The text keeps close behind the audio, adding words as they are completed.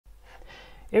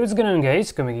Hey, what's going on,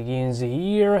 guys? Kamikaze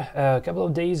here. A couple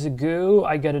of days ago,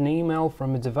 I got an email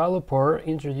from a developer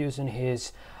introducing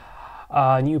his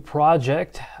new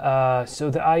project. So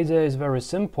the idea is very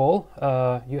simple.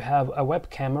 You have a web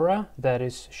camera that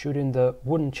is shooting the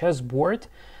wooden chessboard.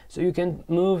 So you can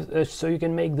move, so you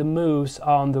can make the moves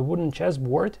on the wooden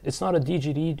chessboard. It's not a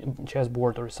DGT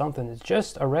chessboard or something. It's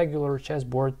just a regular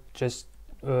chessboard, just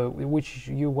which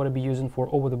you want to be using for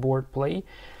over-the-board play.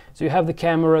 So you have the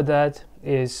camera that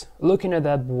is looking at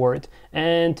that board,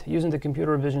 and using the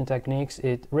computer vision techniques,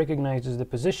 it recognizes the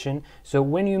position. So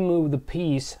when you move the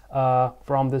piece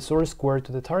from the source square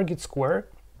to the target square,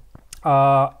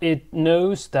 it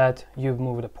knows that you've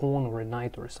moved a pawn or a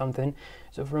knight or something.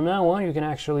 So from now on, you can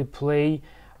actually play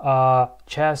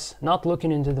chess, not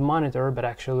looking into the monitor, but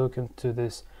actually looking to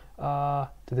this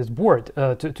board,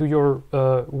 to your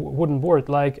wooden board,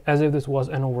 like as if this was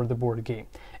an over-the-board game.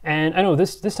 And I know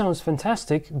this sounds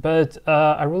fantastic, but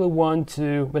I really want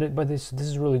to, but this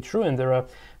is really true, and there are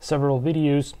several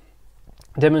videos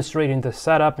demonstrating the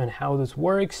setup and how this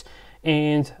works,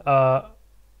 and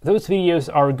those videos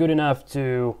are good enough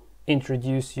to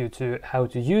introduce you to how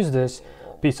to use this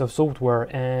piece of software.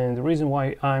 And the reason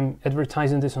why I'm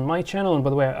advertising this on my channel, and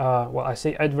by the way, well, I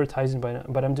say advertising,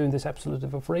 but I'm doing this absolutely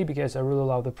for free because I really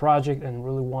love the project and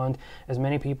really want as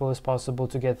many people as possible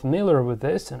to get familiar with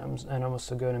this. And I'm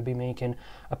also going to be making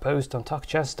a post on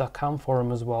talkchess.com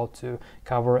forum as well to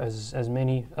cover as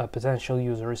many potential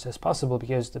users as possible,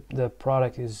 because the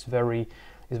product is very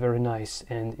nice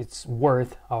and it's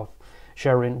worth of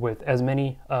sharing with as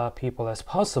many people as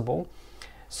possible.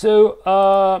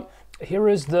 So here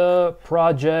is the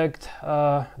project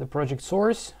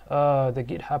source, the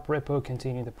GitHub repo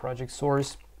containing the project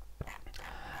source.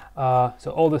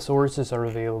 So all the sources are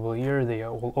available here. They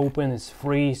are all open, it's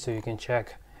free, so you can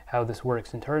check how this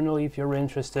works internally if you're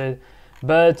interested.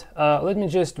 But let me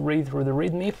just read through the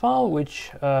README file,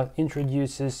 which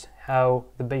introduces how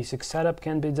the basic setup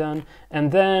can be done,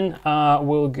 and then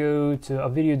we'll go to a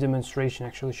video demonstration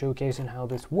actually showcasing how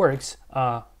this works.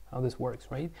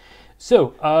 Right? So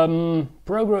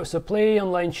play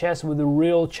online chess with a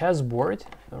real chessboard.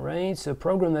 All right, so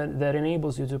program that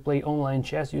enables you to play online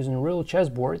chess using a real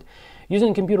chessboard.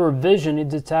 Using computer vision, it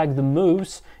detects the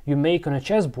moves you make on a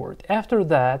chessboard. After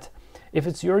that, if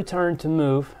it's your turn to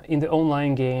move in the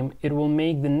online game, it will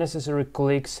make the necessary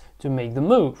clicks to make the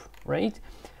move, right?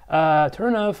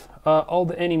 Turn off all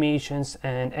the animations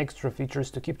and extra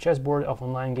features to keep chessboard of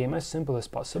online game as simple as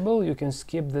possible. You can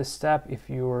skip this step if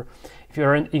you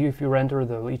enter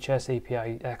the Lichess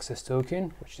API access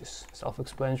token, which is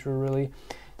self-explanatory really.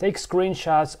 Take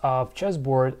screenshots of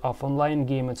chessboard of online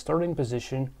game at starting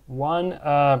position, one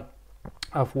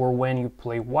for when you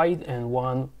play white and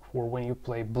one for when you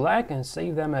play black, and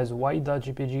save them as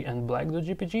white.jpg and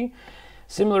black.jpg.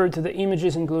 Similar to the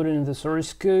images included in the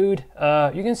source code.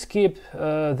 You can skip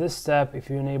this step if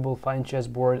you enable find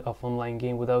chessboard of online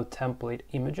game without template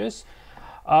images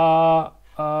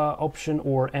option,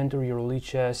 or enter your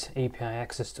Lichess API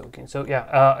access token. So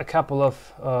yeah, a couple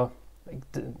of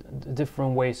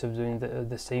different ways of doing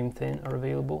the same thing are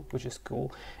available, which is cool.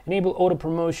 Enable auto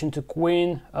promotion to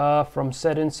queen from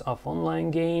settings of online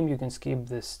game. You can skip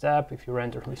this step if you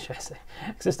enter Lichess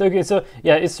access token. So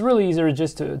yeah, it's really easier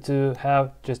just to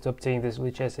obtain this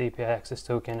Lichess API access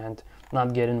token and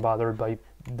not getting bothered by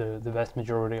the vast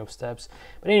majority of steps.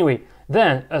 But anyway,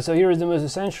 then so here is the most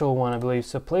essential one, I believe.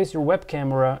 So place your web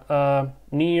camera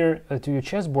near to your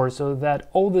chessboard so that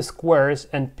all the squares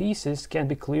and pieces can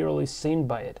be clearly seen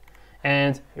by it.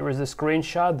 And here is the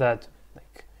screenshot that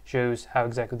shows how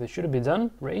exactly this should be done,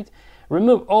 right?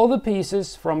 Remove all the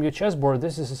pieces from your chessboard.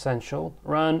 This is essential.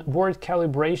 Run board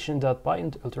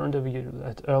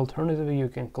calibration.py. Alternatively, you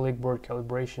can click board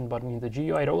calibration button in the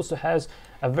GUI. It also has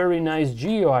a very nice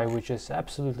GUI, which is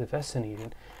absolutely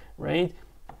fascinating, right?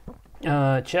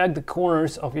 Check the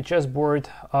corners of your chessboard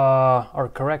are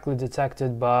correctly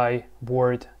detected by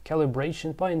board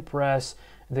calibration by, and press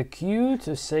the Q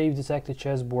to save detected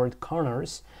chessboard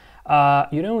corners.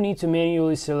 You don't need to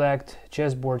manually select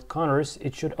chessboard corners.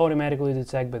 It should automatically be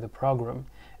detected by the program.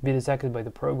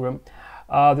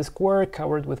 The square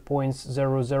covered with points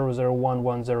 0, 0, 0, 1,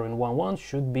 1, 0, and 1, 1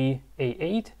 should be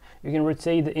A8. You can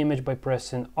rotate the image by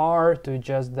pressing R to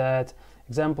adjust that.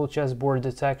 Example chessboard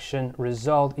detection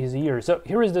result is here. So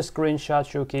here is the screenshot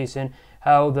showcasing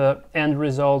how the end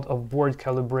result of board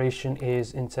calibration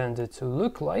is intended to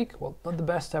look like. Well, not the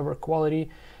best ever quality,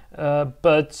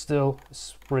 but still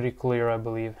it's pretty clear, I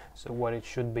believe, so what it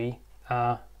should be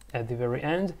at the very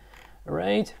end.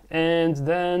 right? And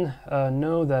then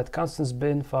know that constants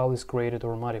bin file is created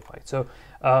or modified. So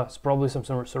it's probably some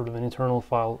sort of an internal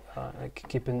file like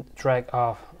keeping track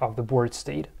of the board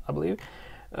state, I believe.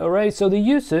 All right, so the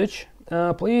usage,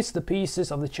 place the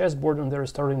pieces of the chessboard on their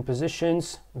starting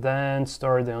positions, then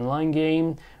start the online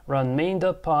game, run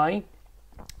main.py,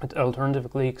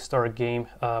 alternatively start game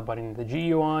button in the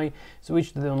GUI,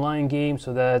 switch to the online game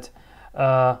so that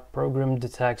program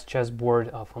detects chessboard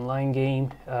of online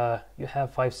game. You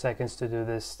have 5 seconds to do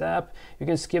this step. You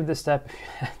can skip this step if you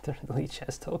have to delete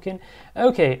chess token.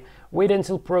 Okay, wait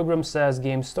until program says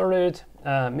game started.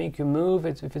 Make you move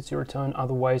if it's your turn,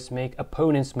 otherwise make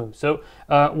opponents move. So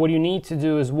what you need to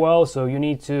do as well, so you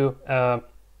need to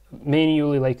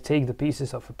manually like take the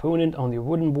pieces of opponent on your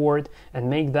wooden board and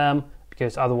make them,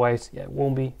 because otherwise, yeah, it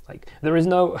won't be like, there is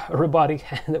no robotic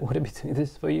hand that would be doing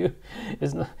this for you.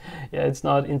 It's not, yeah, it's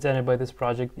not intended by this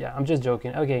project. Yeah, I'm just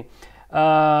joking. Okay,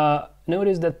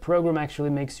 notice that program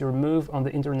actually makes your move on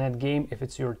the internet game if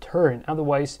it's your turn.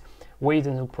 Otherwise, wait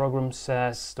until program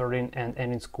says starting and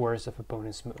ending squares of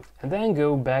opponent's move, and then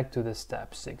go back to the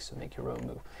step 6 to make your own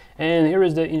move. And here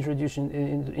is the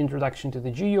introduction to the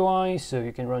GUI. So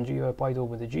you can run GUI Python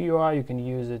with the GUI. You can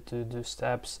use it to do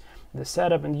steps, the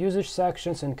setup and usage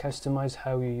sections, and customize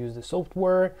how you use the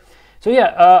software. So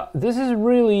yeah, this is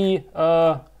really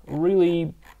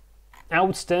really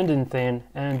outstanding thing,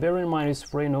 and bear in mind it's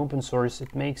free and open source.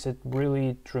 It makes it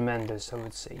really tremendous, I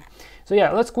would say. So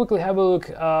yeah, let's quickly have a look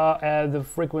at the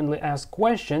frequently asked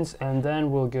questions, and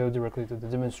then we'll go directly to the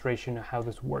demonstration of how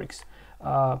this works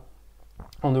on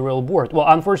the real board. Well,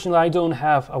 unfortunately I don't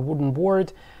have a wooden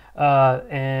board,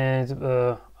 and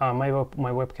my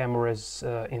web camera is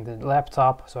in the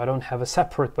laptop, so I don't have a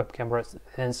separate web camera,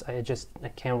 hence I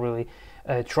can't really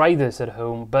try this at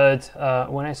home. But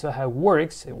when I saw how it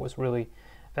works, it was really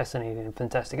fascinating and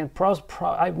fantastic.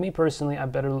 And me personally,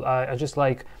 I just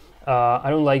like I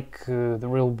don't like the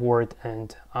real board,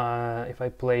 and if I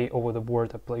play over the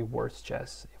board, I play worse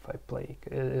chess if I play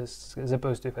as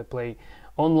opposed to if I play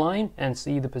online and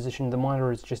see the position in the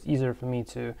monitor. It's just easier for me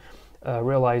to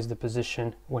realize the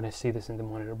position when I see this in the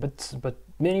monitor. But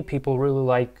many people really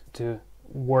like to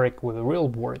work with a real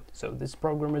board, so this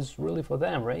program is really for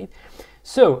them, right?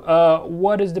 So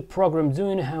what is the program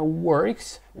doing, how it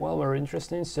works? Well, very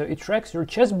interesting. So it tracks your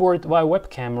chessboard via web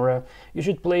camera. You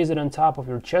should place it on top of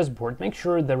your chessboard. Make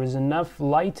sure there is enough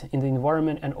light in the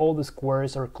environment and all the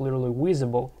squares are clearly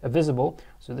visible.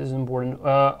 So this is important.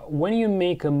 When you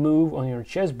make a move on your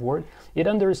chessboard, it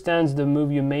understands the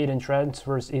move you made and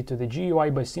transfers it to the GUI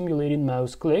by simulating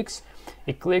mouse clicks.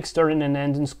 It clicks starting and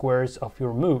ending squares of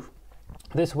your move.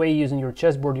 This way, using your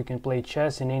chessboard, you can play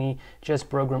chess in any chess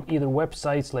program, either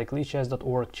websites like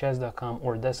lichess.org, chess.com,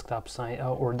 or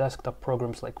desktop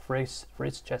programs like Fritz,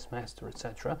 Chessmaster,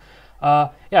 etc.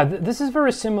 Yeah, this is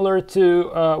very similar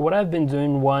to what I've been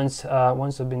doing once.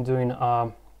 I've been doing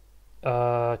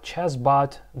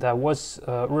ChessBot that was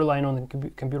relying on the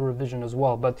computer vision as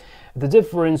well. But the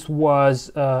difference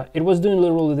was it was doing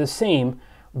literally the same,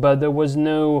 but there was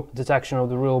no detection of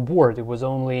the real board. It was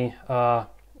only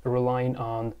relying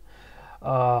on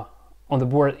the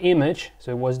board image,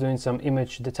 so it was doing some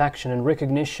image detection and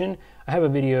recognition. I have a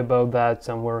video about that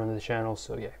somewhere on the channel,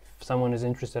 so yeah, if someone is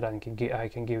interested, I can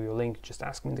give you a link. Just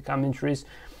ask me in the commentaries.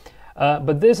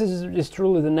 But this is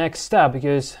truly the next step,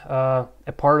 because a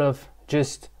part of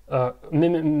just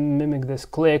mimic this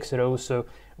clicks, it also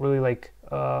really like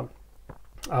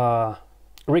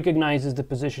recognizes the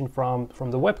position from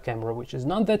the web camera, which is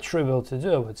not that trivial to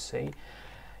do, I would say.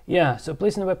 Yeah, so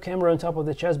placing the web camera on top of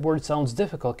the chessboard sounds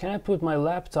difficult. Can I put my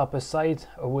laptop aside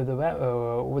with the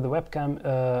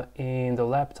webcam in the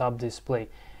laptop display?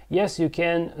 Yes, you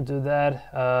can do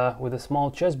that with a small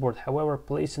chessboard. However,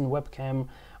 placing webcam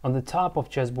on the top of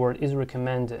chessboard is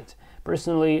recommended.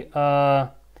 Personally,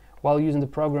 while using the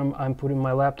program, I'm putting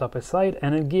my laptop aside,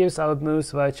 and it gives out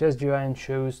moves via chess GUI and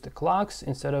shows the clocks.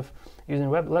 Instead of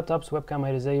using laptop's webcam,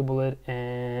 I disable it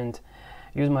and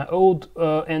use my old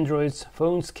Android's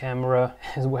phone's camera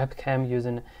as webcam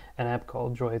using an app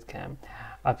called DroidCam.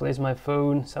 I place my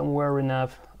phone somewhere in a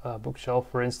bookshelf,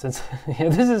 for instance. Yeah,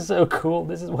 this is so cool.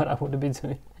 This is what I would be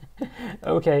doing.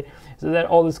 Okay, so that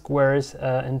all the squares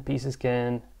and pieces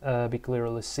can be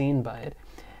clearly seen by it.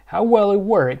 How well it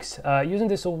works. Using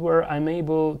this software, I'm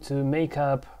able to make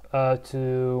up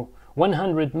to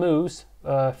 100 moves,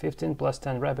 15 plus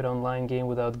 10 rapid online game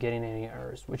without getting any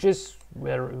errors, which is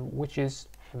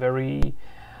very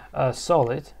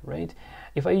solid, right?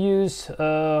 If I use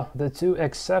the two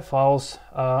XF files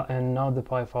and not the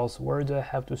PY files, where do I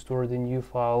have to store the new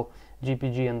file,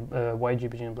 GPG and white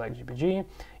GPG and black GPG?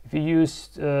 If you use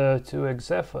two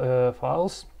XF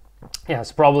files, yeah,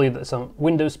 it's probably some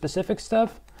Windows specific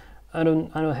stuff. I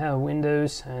don't have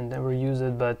Windows and never use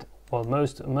it, but well,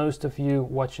 most of you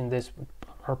watching this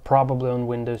are probably on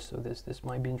Windows, so this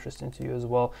might be interesting to you as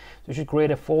well. So you should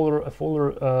create a folder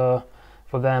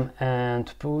for them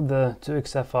and put the two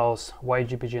XF files, white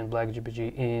GPG and black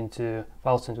GPG, into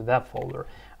that folder.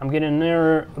 I'm getting an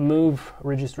error, move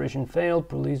registration failed,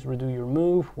 please redo your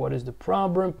move. What is the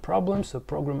problem? So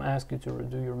program asks you to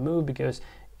redo your move because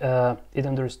it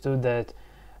understood that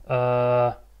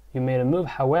you made a move,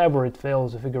 however it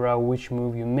fails to figure out which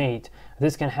move you made.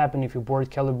 This can happen if your board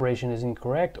calibration is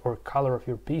incorrect or color of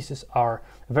your pieces are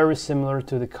very similar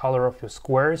to the color of your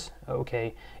squares.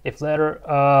 Okay, if latter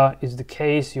is the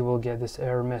case, you will get this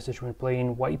error message when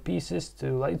playing white pieces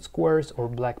to light squares or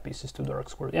black pieces to dark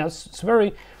squares. Yeah, it's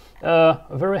very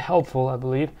very helpful, I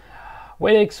believe. It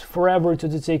takes forever to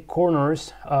detect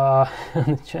corners on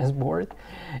the chessboard.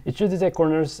 It should detect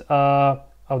corners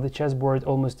of the chessboard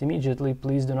almost immediately.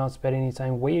 Please do not spend any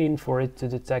time waiting for it to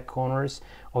detect corners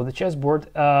of the chessboard.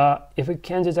 If it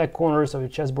can detect corners of your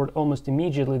chessboard almost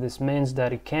immediately, this means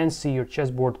that it can see your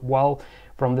chessboard well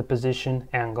from the position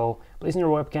angle. Placing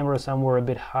your web camera somewhere a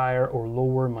bit higher or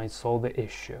lower might solve the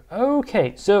issue.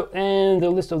 Okay, so and the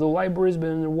list of the libraries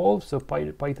been involved, so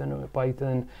Python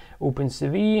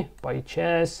OpenCV,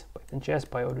 PyChess, Python Chess,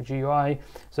 PyAutoGUI.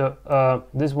 So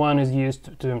this one is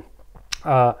used to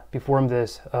perform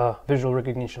this visual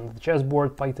recognition of the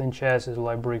chessboard. Python Chess is a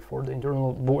library for the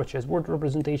internal chessboard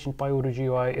representation.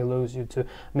 PyAutoGUI allows you to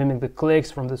mimic the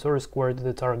clicks from the source square to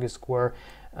the target square.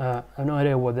 I have no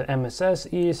idea what the MSS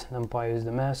is. NumPy is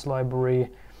the mass library,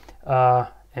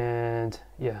 and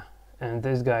yeah, and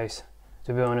these guys,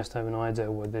 to be honest, I have no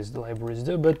idea what these libraries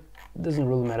do, but it doesn't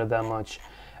really matter that much.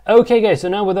 Okay guys, so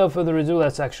now without further ado,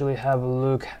 let's actually have a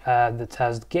look at the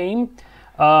test game.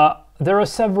 There are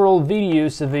several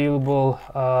videos available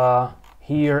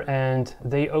here, and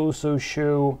they also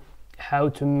show how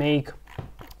to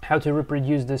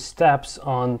reproduce the steps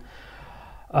on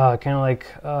kind of like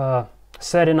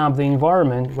setting up the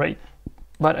environment, right?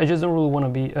 But I just don't really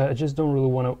want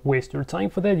to waste your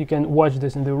time for that. You can watch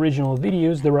this in the original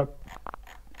videos. There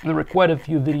are quite a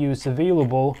few videos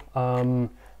available.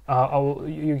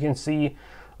 You can see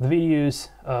the videos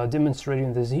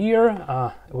demonstrating this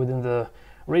here within the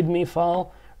README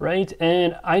file, right?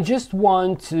 And I just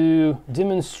want to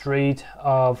demonstrate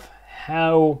of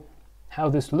how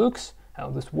this looks,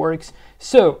 how this works.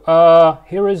 So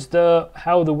here is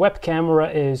how the web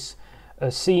camera is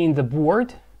seeing the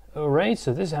board. All right,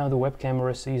 so this is how the web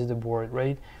camera sees the board,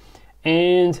 right?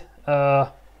 And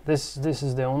this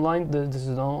is the online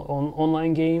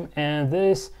game, and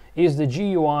this is the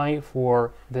GUI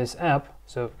for this app.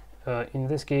 So in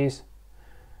this case,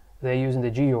 they're using the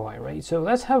GUI, right? So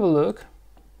let's have a look.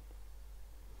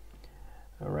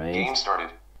 All right. Game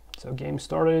started. So game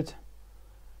started.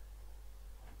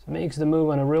 So makes the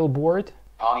move on a real board.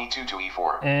 Pawn e2 to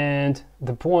e4. And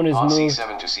the pawn is moved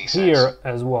c7 to c6. Here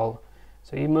as well.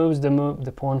 So he moves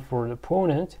the pawn for the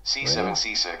opponent. c7, right?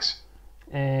 c6.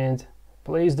 And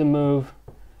plays the move.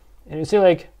 And you see,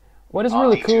 like, what is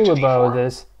really cool about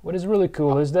this? What is really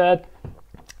cool is that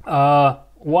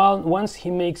once he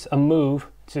makes a move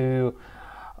to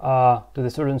the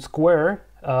certain square,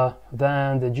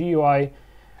 then the GUI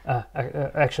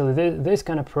actually this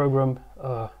kind of program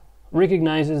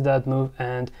recognizes that move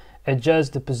and adjusts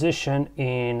the position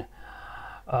in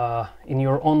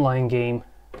your online game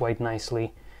quite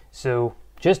nicely. So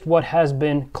just what has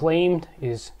been claimed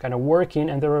is kind of working,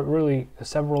 and there are really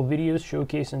several videos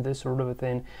showcasing this sort of a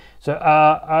thing. So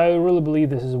I really believe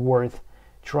this is worth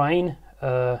trying,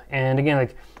 and again,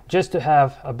 like, just to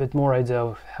have a bit more idea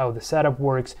of how the setup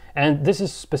works. And this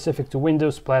is specific to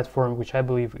Windows platform, which I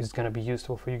believe is going to be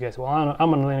useful for you guys. Well,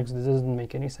 I'm on Linux, this doesn't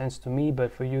make any sense to me,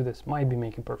 but for you this might be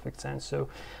making perfect sense. So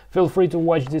feel free to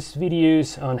watch these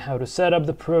videos on how to set up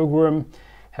the program,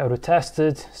 how to test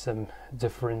it, some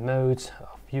different modes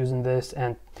of using this,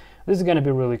 and this is going to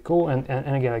be really cool. And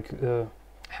again, like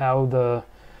how the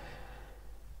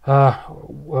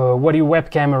what your web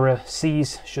camera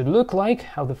sees should look like,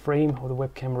 how the frame of the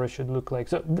web camera should look like.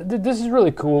 So this is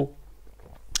really cool,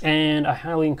 and I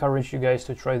highly encourage you guys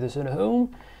to try this at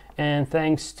home. And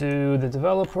thanks to the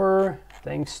developer,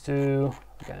 thanks to,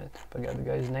 I forgot the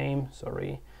guy's name,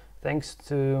 sorry, thanks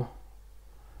to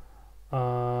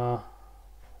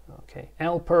okay,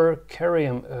 ALPER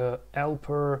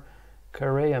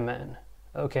KARAYAMAN,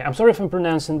 Okay, I'm sorry if I'm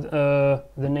pronouncing the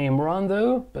name wrong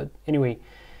though, but anyway,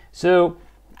 so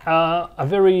a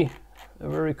very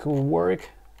cool work,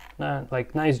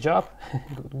 like nice job,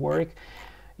 good work.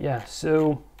 Yeah,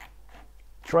 so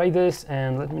try this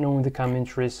and let me know in the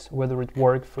comments whether it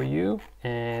worked for you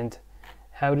and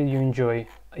how did you enjoy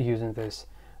using this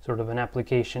sort of an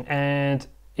application. And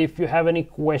if you have any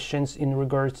questions in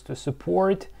regards to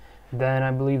support, then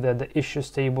I believe that the issues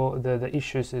table, the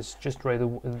issues is just right,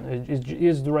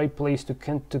 is the right place to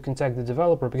contact the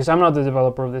developer, because I'm not the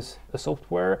developer of this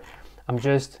software. I'm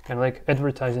just kind of like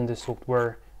advertising this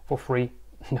software for free.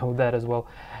 Know that as well.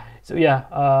 So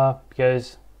yeah,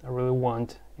 because I really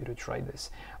want you to try this.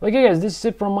 Okay guys, this is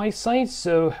it from my side,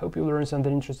 so hope you learned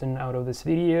something interesting out of this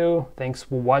video. Thanks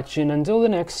for watching, until the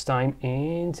next time,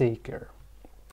 and take care.